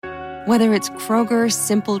Whether it's Kroger's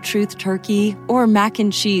Simple Truth Turkey or mac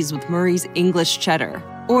and cheese with Murray's English Cheddar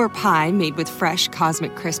or pie made with fresh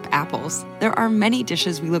Cosmic Crisp apples, there are many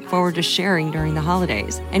dishes we look forward to sharing during the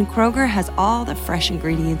holidays. And Kroger has all the fresh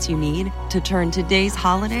ingredients you need to turn today's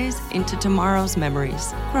holidays into tomorrow's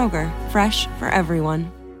memories. Kroger, fresh for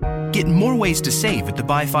everyone. Get more ways to save at the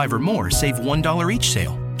Buy 5 or More Save $1 each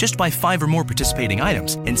sale. Just buy 5 or more participating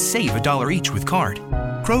items and save $1 each with card.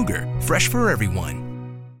 Kroger, fresh for everyone.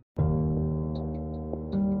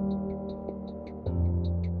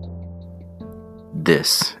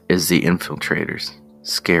 This is The Infiltrators,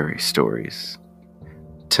 Scary Stories.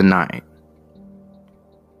 Tonight,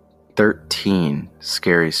 13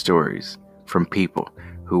 scary stories from people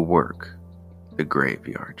who work the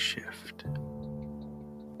graveyard shift.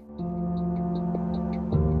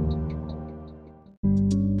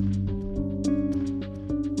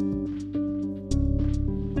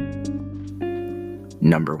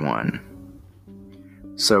 Number 1.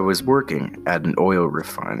 So I was working at an oil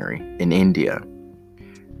refinery in India,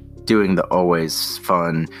 doing the always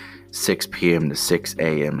fun 6 p.m. to 6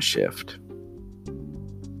 a.m. shift.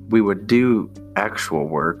 We would do actual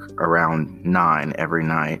work around 9 every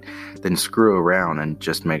night, then screw around and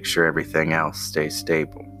just make sure everything else stays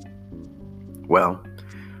stable. Well,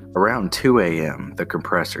 around 2 a.m., the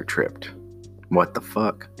compressor tripped. What the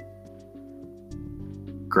fuck?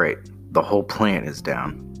 Great, the whole plant is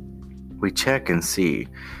down. We check and see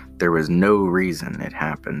there was no reason it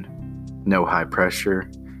happened. No high pressure,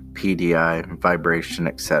 PDI, vibration,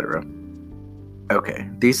 etc. Okay,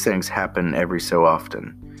 these things happen every so often.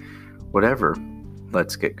 Whatever,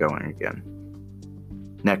 let's get going again.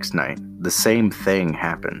 Next night, the same thing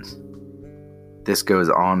happens. This goes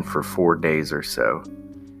on for 4 days or so.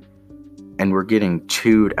 And we're getting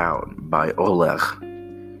chewed out by Oleg,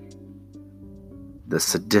 the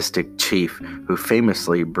sadistic chief who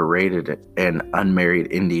famously berated an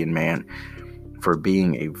unmarried Indian man for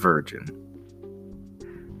being a virgin,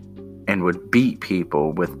 and would beat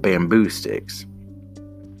people with bamboo sticks.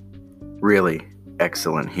 Really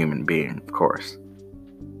excellent human being, of course.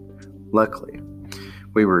 Luckily,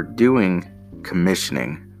 we were doing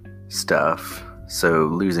commissioning stuff, so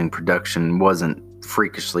losing production wasn't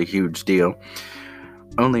freakishly huge deal,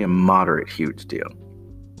 only a moderate huge deal.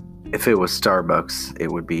 If it was Starbucks,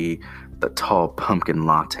 it would be the tall pumpkin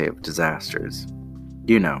latte of disasters.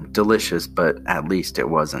 You know, delicious, but at least it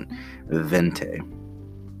wasn't venti.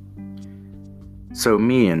 So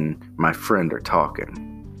me and my friend are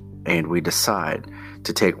talking, and we decide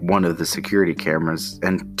to take one of the security cameras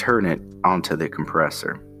and turn it onto the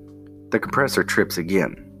compressor. The compressor trips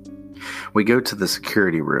again. We go to the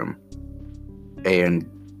security room and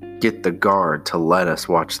get the guard to let us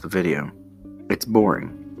watch the video. It's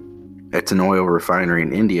boring. It's an oil refinery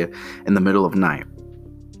in India in the middle of night.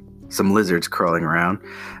 Some lizards crawling around,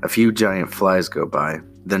 a few giant flies go by,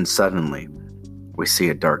 then suddenly we see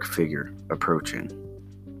a dark figure approaching.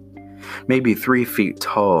 Maybe 3 feet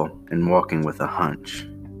tall and walking with a hunch.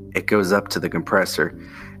 It goes up to the compressor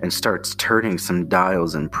and starts turning some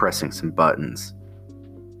dials and pressing some buttons.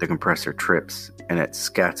 The compressor trips and it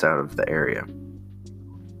scats out of the area.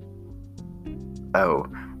 Oh,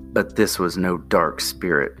 but this was no dark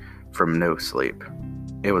spirit from No Sleep.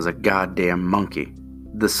 It was a goddamn monkey.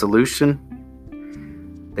 The solution?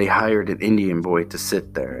 They hired an Indian boy to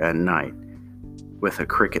sit there at night with a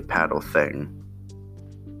cricket paddle thing.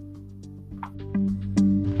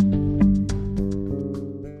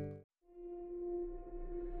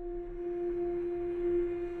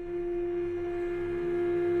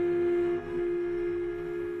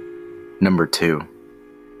 Number 2.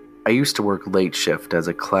 I used to work late shift as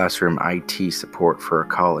a classroom IT support for a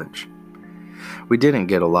college. We didn't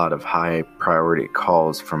get a lot of high priority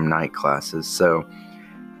calls from night classes, so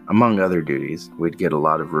among other duties, we'd get a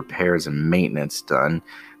lot of repairs and maintenance done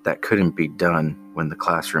that couldn't be done when the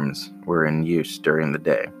classrooms were in use during the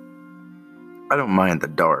day. I don't mind the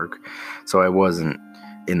dark, so I wasn't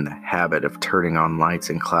in the habit of turning on lights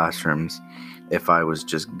in classrooms if I was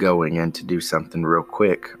just going in to do something real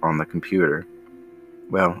quick on the computer.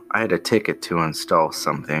 Well, I had a ticket to install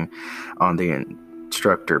something on the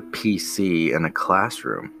instructor PC in a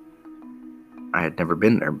classroom. I had never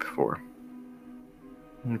been there before.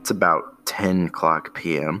 It's about 10 o'clock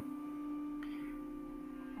p.m.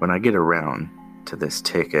 When I get around to this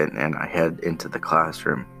ticket and I head into the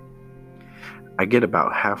classroom, I get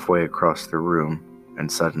about halfway across the room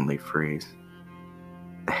and suddenly freeze.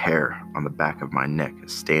 The hair on the back of my neck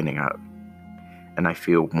is standing up, and I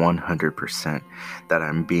feel 100% that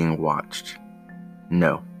I'm being watched.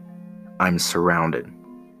 No, I'm surrounded.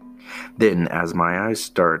 Then, as my eyes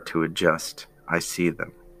start to adjust, I see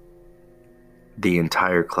them. The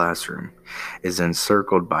entire classroom is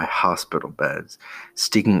encircled by hospital beds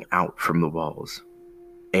sticking out from the walls.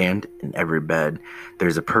 And in every bed,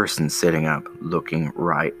 there's a person sitting up looking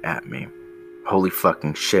right at me. Holy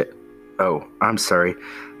fucking shit. Oh, I'm sorry.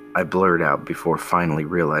 I blurred out before finally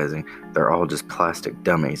realizing they're all just plastic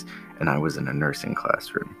dummies and I was in a nursing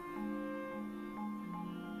classroom.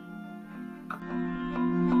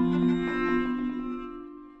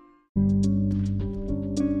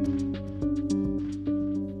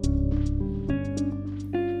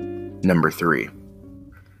 Number 3.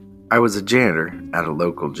 I was a janitor at a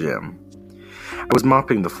local gym. I was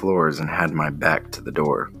mopping the floors and had my back to the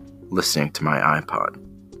door, listening to my iPod.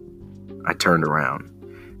 I turned around,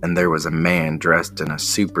 and there was a man dressed in a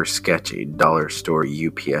super sketchy dollar store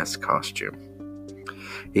UPS costume.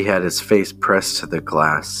 He had his face pressed to the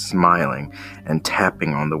glass, smiling and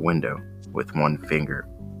tapping on the window with one finger.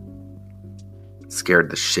 It scared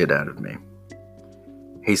the shit out of me.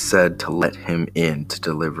 He said to let him in to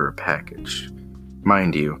deliver a package.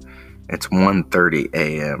 Mind you, it's 1:30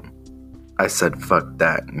 a.m. I said fuck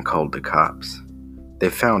that and called the cops.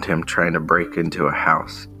 They found him trying to break into a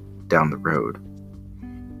house down the road.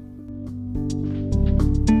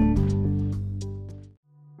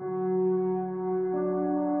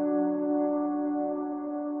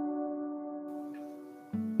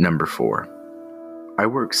 Number 4. I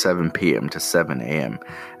work 7 p.m. to 7 a.m.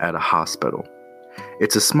 at a hospital.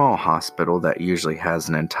 It's a small hospital that usually has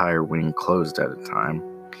an entire wing closed at a time,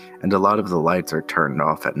 and a lot of the lights are turned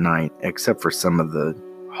off at night except for some of the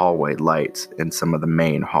hallway lights in some of the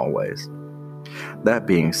main hallways. That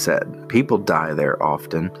being said, people die there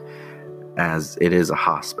often, as it is a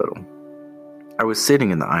hospital. I was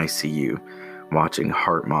sitting in the ICU watching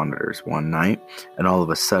heart monitors one night, and all of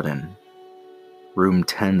a sudden, Room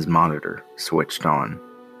 10's monitor switched on.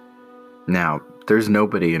 Now, there's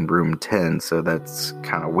nobody in Room 10, so that's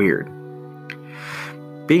kind of weird.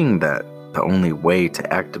 Being that the only way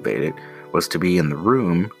to activate it was to be in the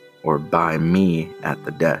room or by me at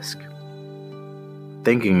the desk.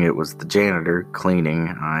 Thinking it was the janitor cleaning,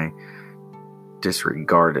 I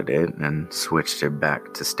disregarded it and switched it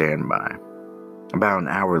back to standby. About an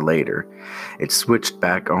hour later, it switched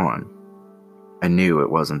back on. I knew it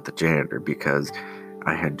wasn't the janitor because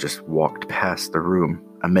I had just walked past the room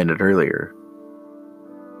a minute earlier.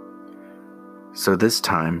 So this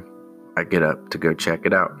time, I get up to go check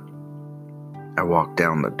it out. I walk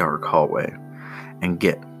down the dark hallway and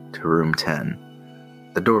get to room 10.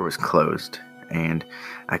 The door was closed, and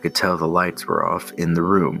I could tell the lights were off in the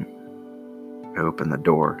room. I opened the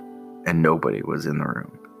door, and nobody was in the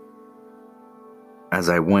room. As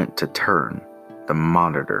I went to turn the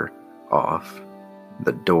monitor off,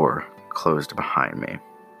 the door closed behind me.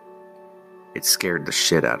 It scared the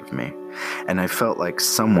shit out of me, and I felt like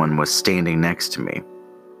someone was standing next to me.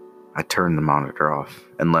 I turned the monitor off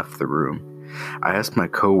and left the room. I asked my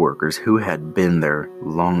coworkers who had been there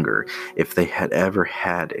longer if they had ever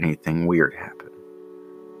had anything weird happen.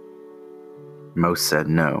 Most said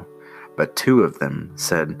no, but 2 of them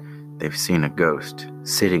said they've seen a ghost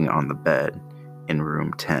sitting on the bed in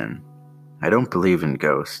room 10. I don't believe in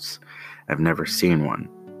ghosts. I've never seen one,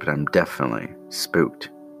 but I'm definitely spooked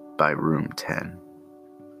by room 10.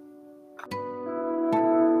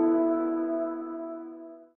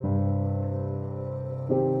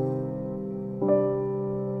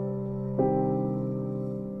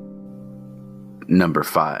 Number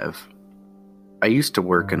 5. I used to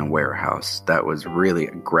work in a warehouse that was really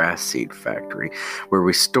a grass seed factory where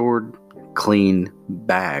we stored, cleaned,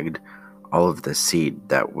 bagged all of the seed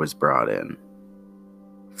that was brought in.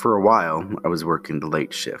 For a while, I was working the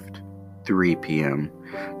late shift, 3 p.m.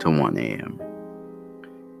 to 1 a.m.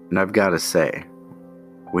 And I've got to say,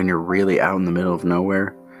 when you're really out in the middle of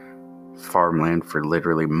nowhere, farmland for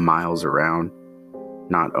literally miles around,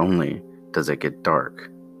 not only does it get dark,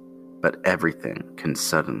 but everything can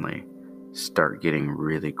suddenly start getting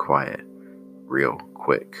really quiet real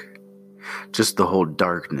quick. Just the whole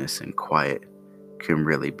darkness and quiet can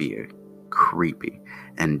really be creepy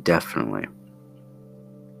and definitely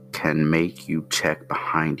can make you check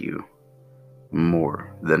behind you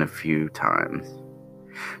more than a few times.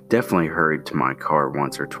 Definitely hurried to my car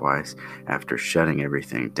once or twice after shutting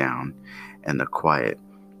everything down, and the quiet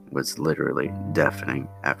was literally deafening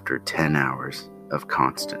after 10 hours of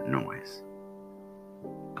constant noise.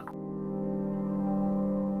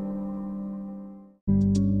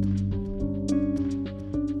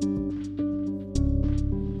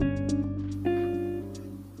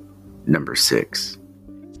 Number 6.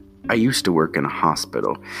 I used to work in a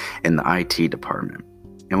hospital in the IT department,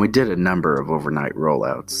 and we did a number of overnight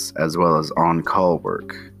rollouts as well as on-call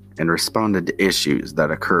work and responded to issues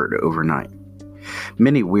that occurred overnight.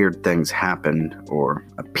 Many weird things happened, or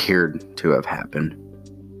appeared to have happened.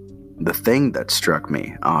 The thing that struck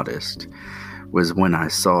me oddest was when I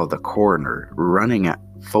saw the coroner running at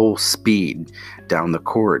full speed down the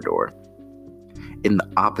corridor in the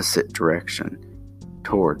opposite direction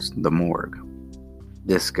towards the morgue.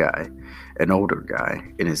 This guy, an older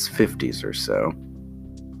guy in his 50s or so,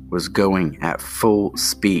 was going at full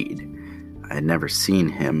speed. I had never seen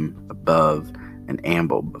him above an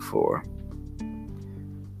amble before.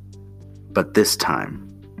 But this time,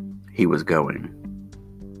 he was going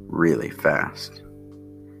really fast.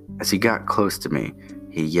 As he got close to me,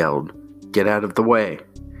 he yelled, "Get out of the way!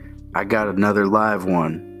 I got another live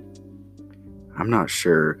one!" I'm not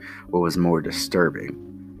sure what was more disturbing.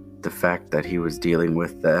 The fact that he was dealing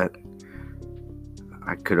with that,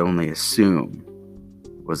 I could only assume,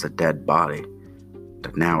 was a dead body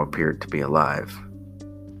that now appeared to be alive.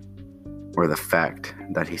 Or the fact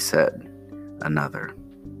that he said another.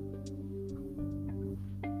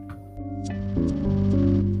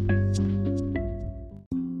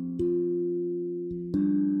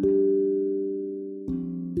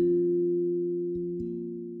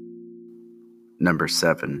 Number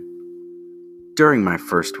 7. During my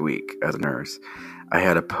first week as a nurse, I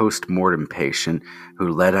had a post-mortem patient who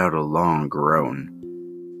let out a long groan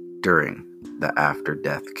during the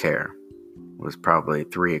after-death care. It was probably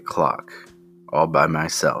 3 o'clock, all by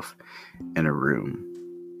myself in a room.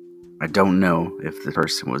 I don't know if the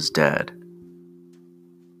person was dead,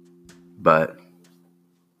 but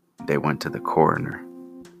they went to the coroner.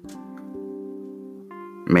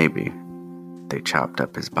 Maybe they chopped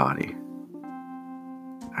up his body.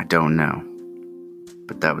 I don't know,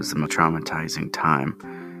 but that was the most traumatizing time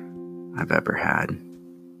I've ever had,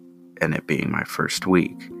 and it being my first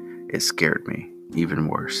week, it scared me even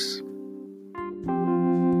worse.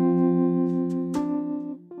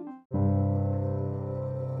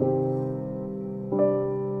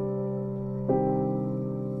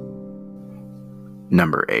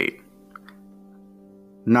 Number 8.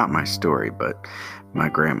 Not my story, but my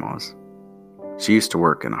grandma's. She used to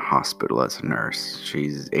work in a hospital as a nurse.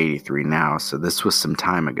 She's 83 now, so this was some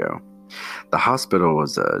time ago. The hospital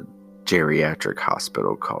was a geriatric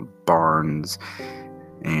hospital called Barnes,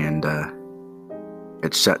 and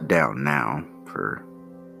it's shut down now for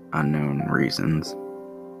unknown reasons.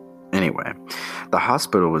 Anyway, the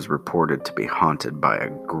hospital was reported to be haunted by a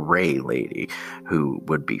gray lady who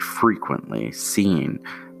would be frequently seen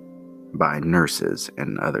by nurses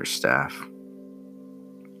and other staff.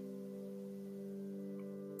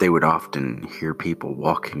 They would often hear people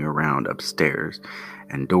walking around upstairs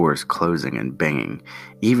and doors closing and banging,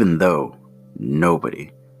 even though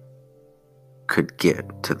nobody could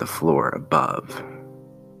get to the floor above,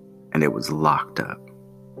 and it was locked up.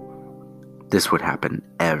 This would happen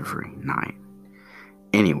every night.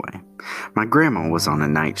 Anyway, my grandma was on a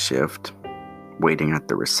night shift, waiting at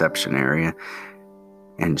the reception area,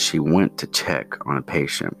 and she went to check on a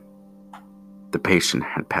patient. The patient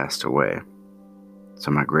had passed away, so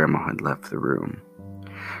my grandma had left the room.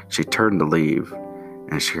 She turned to leave,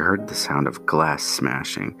 and she heard the sound of glass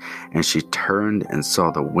smashing, and she turned and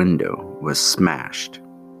saw the window was smashed.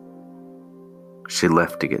 She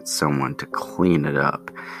left to get someone to clean it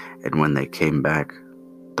up, and when they came back,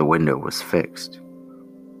 the window was fixed,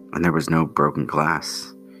 and there was no broken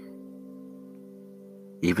glass.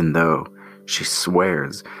 Even though she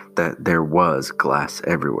swears that there was glass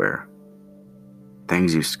everywhere.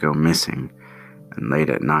 Things used to go missing, and late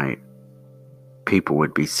at night, people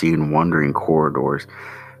would be seen wandering corridors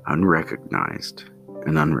unrecognized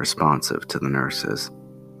and unresponsive to the nurses.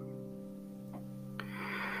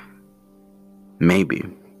 Maybe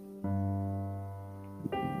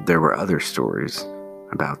there were other stories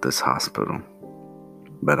about this hospital,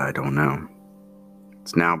 but I don't know.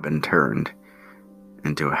 It's now been turned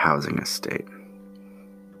into a housing estate.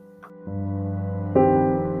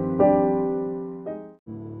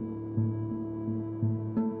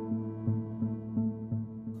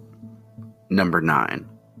 Number 9.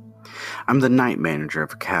 I'm the night manager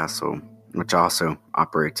of a castle, which also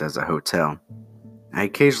operates as a hotel. I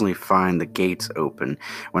occasionally find the gates open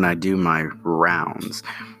when I do my rounds,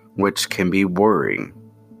 which can be worrying,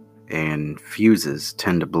 and fuses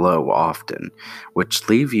tend to blow often, which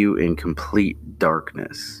leave you in complete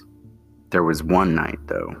darkness. There was one night,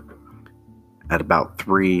 though, at about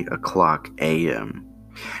 3 o'clock a.m.,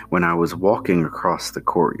 when I was walking across the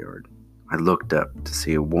courtyard. I looked up to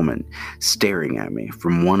see a woman staring at me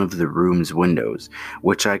from one of the room's windows,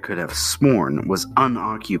 which I could have sworn was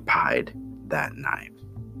unoccupied that night.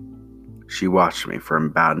 She watched me for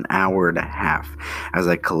about an hour and a half as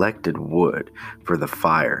I collected wood for the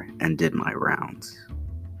fire and did my rounds.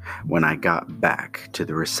 When I got back to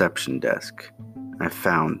the reception desk, I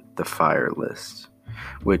found the fire list,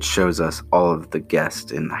 which shows us all of the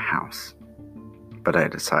guests in the house. But I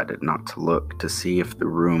decided not to look to see if the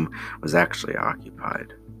room was actually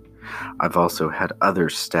occupied. I've also had other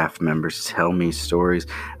staff members tell me stories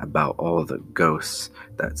about all the ghosts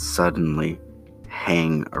that suddenly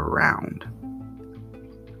hang around.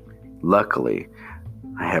 Luckily,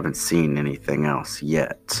 I haven't seen anything else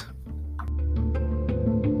yet.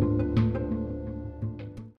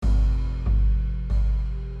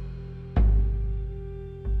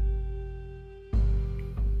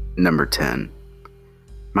 Number 10.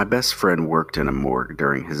 My best friend worked in a morgue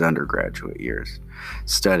during his undergraduate years,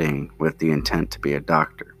 studying with the intent to be a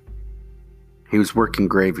doctor. He was working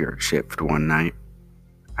graveyard shift one night.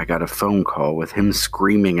 I got a phone call with him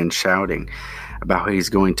screaming and shouting about how he's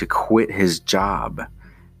going to quit his job,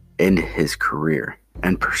 end his career,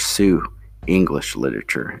 and pursue English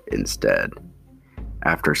literature instead.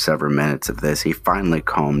 After several minutes of this, he finally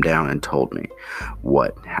calmed down and told me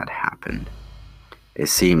what had happened. It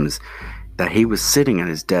seems that he was sitting at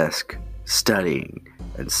his desk, studying,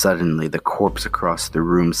 and suddenly the corpse across the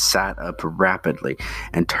room sat up rapidly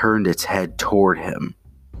and turned its head toward him.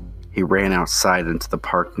 He ran outside into the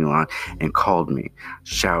parking lot and called me,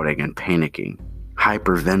 shouting and panicking,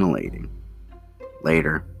 hyperventilating.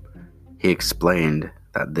 Later, he explained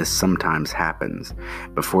that this sometimes happens.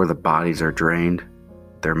 Before the bodies are drained,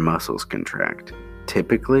 their muscles contract.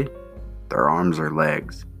 Typically, their arms or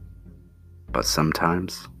legs. But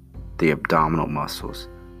sometimes, the abdominal muscles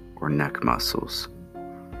or neck muscles.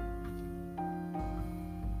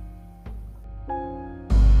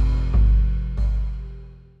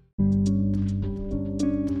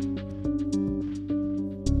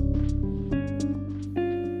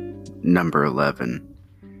 Number 11.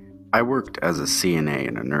 I worked as a CNA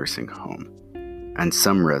in a nursing home, and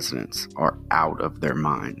some residents are out of their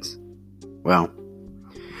minds. Well,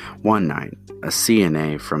 one night, a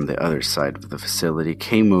CNA from the other side of the facility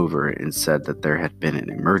came over and said that there had been an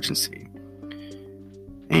emergency,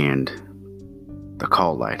 and the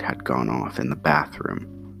call light had gone off in the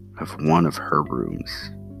bathroom of one of her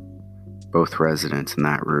rooms. Both residents in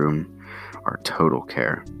that room are total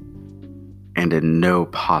care, and in no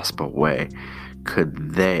possible way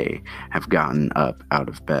could they have gotten up out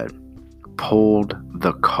of bed, pulled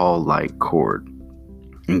the call light cord,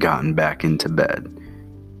 and gotten back into bed,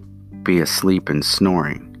 be asleep and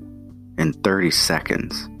snoring in 30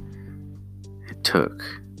 seconds it took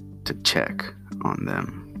to check on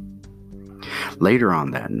them. Later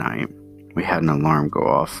on that night, we had an alarm go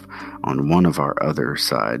off on one of our other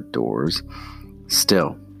side doors.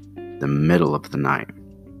 Still, the middle of the night.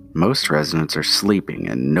 Most residents are sleeping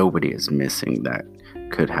and nobody is missing that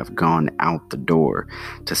could have gone out the door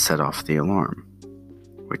to set off the alarm.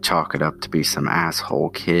 We chalk it up to be some asshole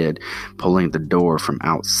kid pulling the door from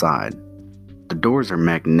outside. The doors are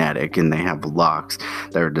magnetic and they have locks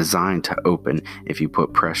that are designed to open if you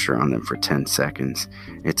put pressure on them for 10 seconds.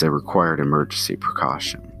 It's a required emergency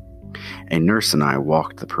precaution. A nurse and I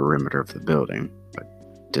walked the perimeter of the building,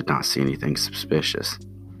 but did not see anything suspicious.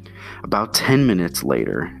 About 10 minutes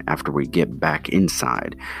later, after we get back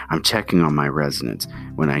inside, I'm checking on my residents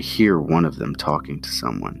when I hear one of them talking to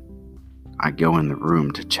someone. I go in the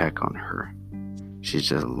room to check on her. She's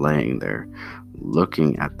just laying there,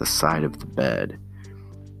 looking at the side of the bed.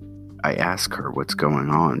 I ask her what's going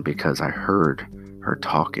on because I heard her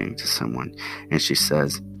talking to someone, and she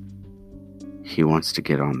says, "He wants to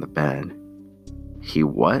get on the bed." "He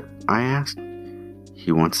what?" I asked.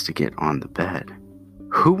 "He wants to get on the bed."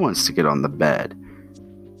 "Who wants to get on the bed?"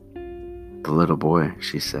 "The little boy,"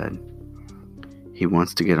 she said. "He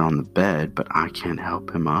wants to get on the bed, but I can't help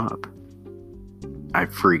him up." I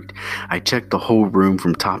freaked. I checked the whole room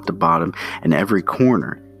from top to bottom and every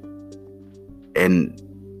corner and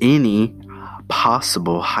any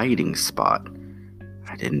possible hiding spot.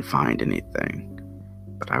 I didn't find anything,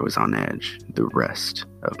 but I was on edge the rest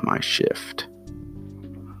of my shift.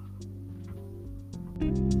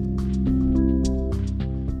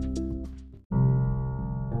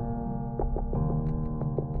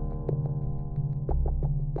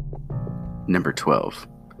 Number 12.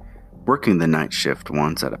 Working the night shift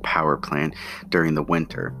once at a power plant during the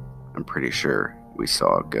winter, I'm pretty sure we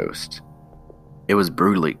saw a ghost. It was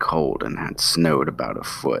brutally cold and had snowed about a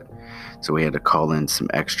foot, so we had to call in some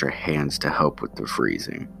extra hands to help with the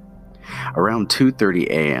freezing. Around 2:30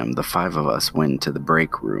 a.m., the 5 of us went to the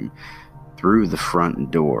break room through the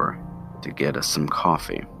front door to get us some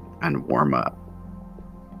coffee and warm up.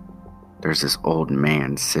 there's this old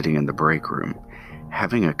man sitting in the break room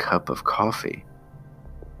having a cup of coffee,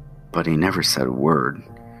 but he never said a word.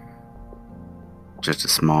 Just a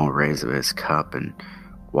small raise of his cup and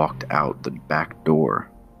walked out the back door,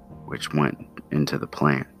 which went into the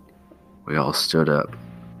plant. We all stood up,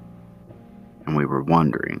 and we were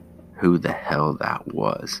wondering who the hell that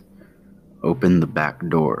was. Opened the back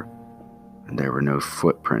door, and there were no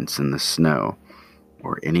footprints in the snow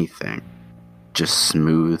or anything, just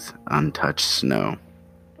smooth, untouched snow.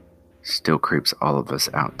 Still creeps all of us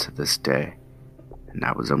out to this day, and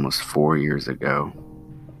that was almost 4 years ago,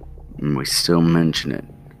 and we still mention it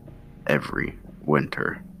every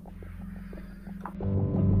winter.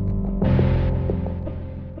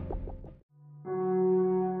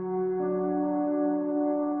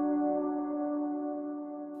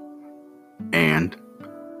 And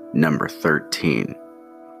number 13.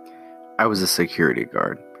 I was a security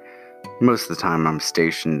guard. Most of the time I'm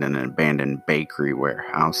stationed in an abandoned bakery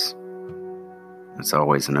warehouse. It's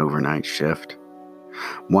always an overnight shift.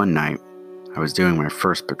 One night, I was doing my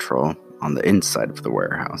first patrol on the inside of the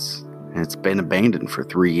warehouse. And it's been abandoned for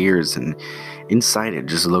 3 years, and inside it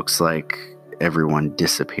just looks like everyone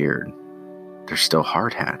disappeared. There's still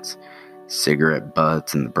hard hats, cigarette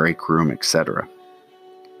butts in the break room, etc.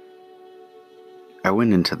 I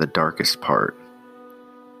went into the darkest part,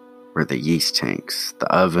 where the yeast tanks, the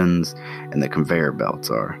ovens, and the conveyor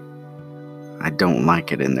belts are. I don't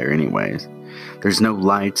like it in there anyways. There's no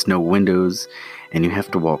lights, no windows, and you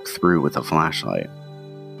have to walk through with a flashlight.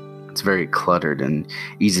 It's very cluttered and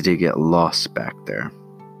easy to get lost back there.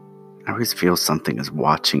 I always feel something is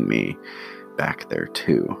watching me back there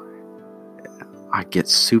too. I get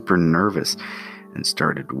super nervous and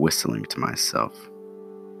started whistling to myself.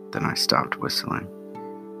 Then I stopped whistling.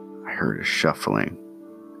 I heard a shuffling.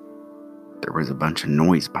 There was a bunch of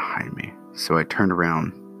noise behind me, so I turned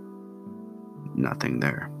around. Nothing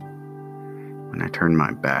there. When I turned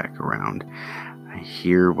my back around, I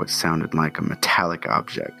hear what sounded like a metallic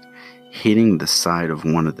object hitting the side of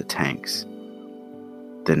one of the tanks.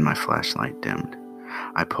 Then my flashlight dimmed.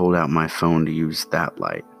 I pulled out my phone to use that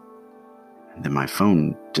light. And then my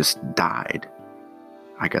phone just died.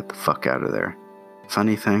 I got the fuck out of there.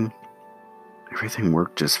 Funny thing, everything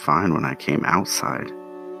worked just fine when I came outside.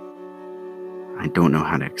 I don't know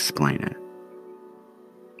how to explain it,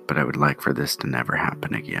 but I would like for this to never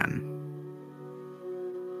happen again.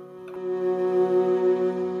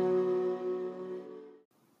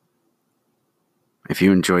 If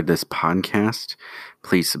you enjoyed this podcast,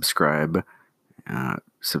 please subscribe.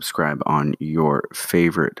 Subscribe on your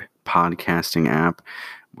favorite podcasting app.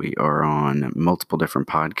 We are on multiple different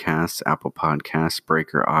podcasts, Apple Podcasts,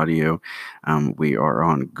 Breaker Audio. We are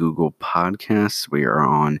on Google Podcasts. We are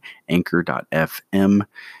on Anchor.fm.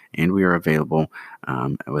 And we are available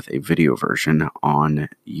with a video version on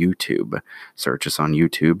YouTube. Search us on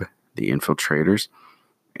YouTube, The Infiltrators.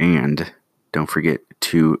 And don't forget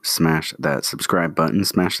to smash that subscribe button,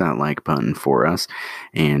 smash that like button for us,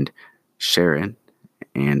 and share it,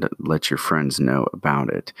 and let your friends know about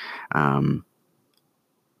it.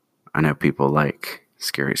 I know people like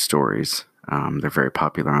scary stories. They're very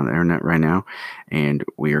popular on the internet right now, and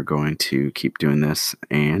we are going to keep doing this,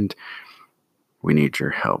 and we need your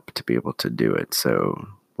help to be able to do it. So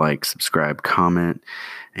like, subscribe, comment,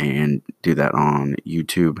 and do that on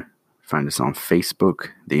YouTube. Find us on Facebook,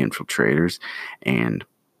 The Infiltrators, and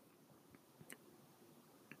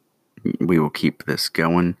we will keep this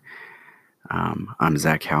going. I'm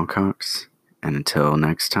Zach Halcox, and until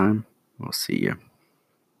next time, we'll see you.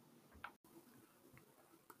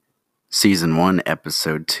 Season 1,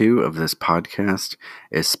 Episode 2 of this podcast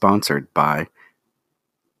is sponsored by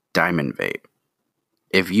Diamond Vape.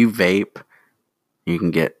 If you vape, you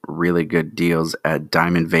can get really good deals at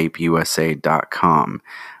diamondvapeusa.com.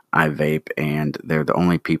 I vape, and they're the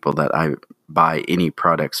only people that I buy any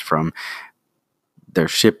products from. Their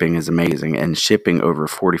shipping is amazing, and shipping over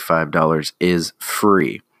 $45 is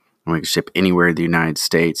free. And we can ship anywhere in the United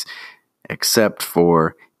States, except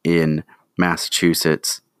for in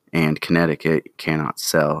Massachusetts and Connecticut. Cannot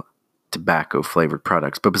sell tobacco-flavored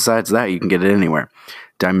products. But besides that, you can get it anywhere.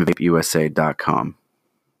 diamondvapeusa.com.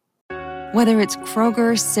 Whether it's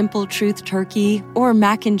Kroger Simple Truth Turkey or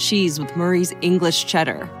mac and cheese with Murray's English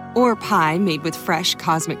Cheddar or pie made with fresh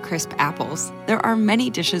Cosmic Crisp apples, there are many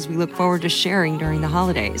dishes we look forward to sharing during the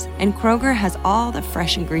holidays. And Kroger has all the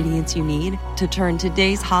fresh ingredients you need to turn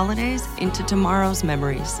today's holidays into tomorrow's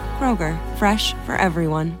memories. Kroger, fresh for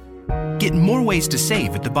everyone. Get more ways to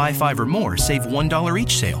save at the Buy 5 or More Save $1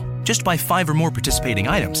 each sale. Just buy 5 or more participating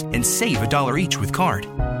items and save $1 each with card.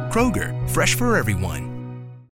 Kroger, fresh for everyone.